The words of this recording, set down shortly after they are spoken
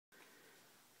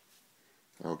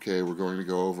Okay, we're going to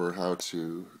go over how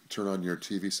to turn on your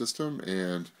TV system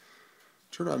and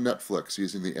turn on Netflix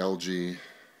using the LG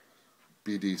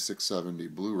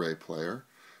BD670 Blu-ray player.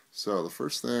 So the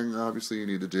first thing obviously you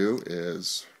need to do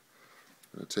is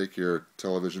take your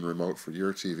television remote for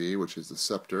your TV, which is the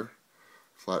Scepter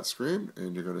flat screen,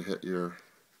 and you're going to hit your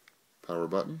power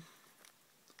button.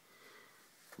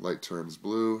 Light turns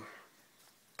blue,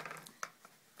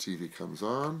 TV comes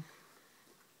on.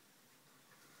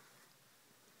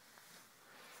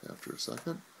 After a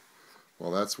second, while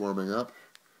that's warming up,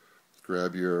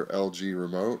 grab your LG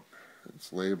remote.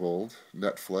 It's labeled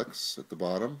Netflix at the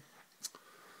bottom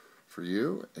for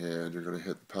you, and you're going to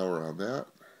hit the power on that.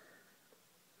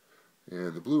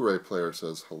 And the Blu-ray player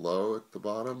says hello at the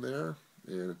bottom there,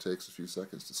 and it takes a few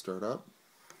seconds to start up.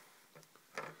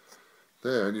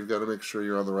 Then you've got to make sure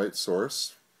you're on the right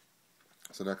source.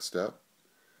 That's the next step.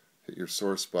 Hit your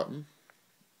source button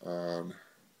on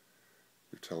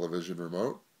your television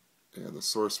remote, and the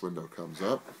source window comes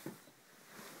up.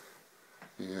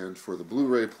 And for the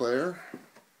Blu-ray player,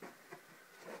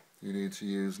 you need to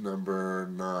use number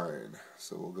 9.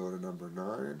 So we'll go to number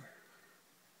 9,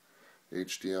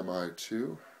 HDMI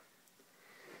 2.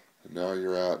 And now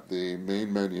you're at the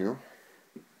main menu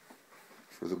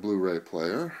for the Blu-ray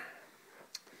player.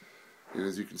 And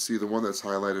as you can see, the one that's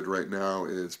highlighted right now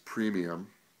is Premium,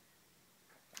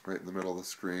 right in the middle of the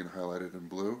screen, highlighted in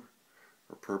blue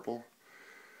or purple.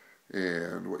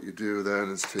 And what you do then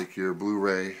is take your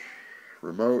Blu-ray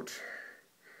remote,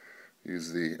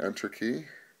 use the Enter key,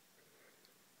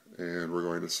 and we're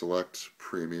going to select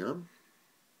Premium.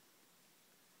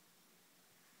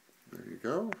 There you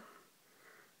go.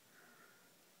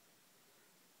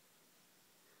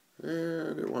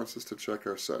 And it wants us to check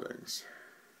our settings.